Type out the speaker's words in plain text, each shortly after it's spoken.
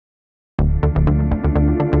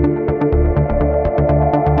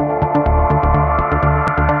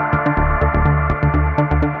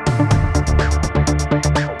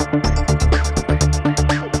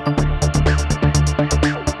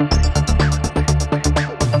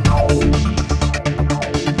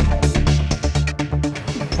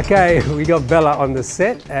Okay, we got Bella on the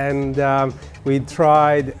set, and we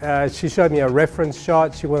tried, she showed me a reference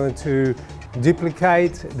shot. She wanted to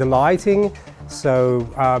duplicate the lighting. So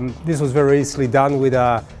this was very easily done with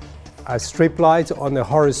a strip light on the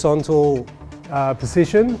horizontal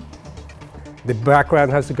position. The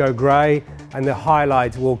background has to go grey, and the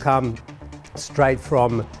highlight will come straight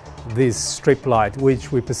from this strip light,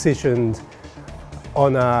 which we positioned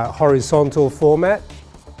on a horizontal format.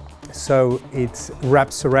 So it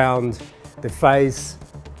wraps around the face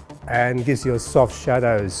and gives you soft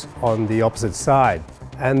shadows on the opposite side.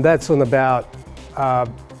 And that's on about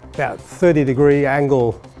 30-degree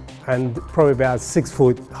angle and probably about 6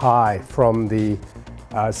 foot high from the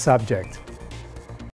subject.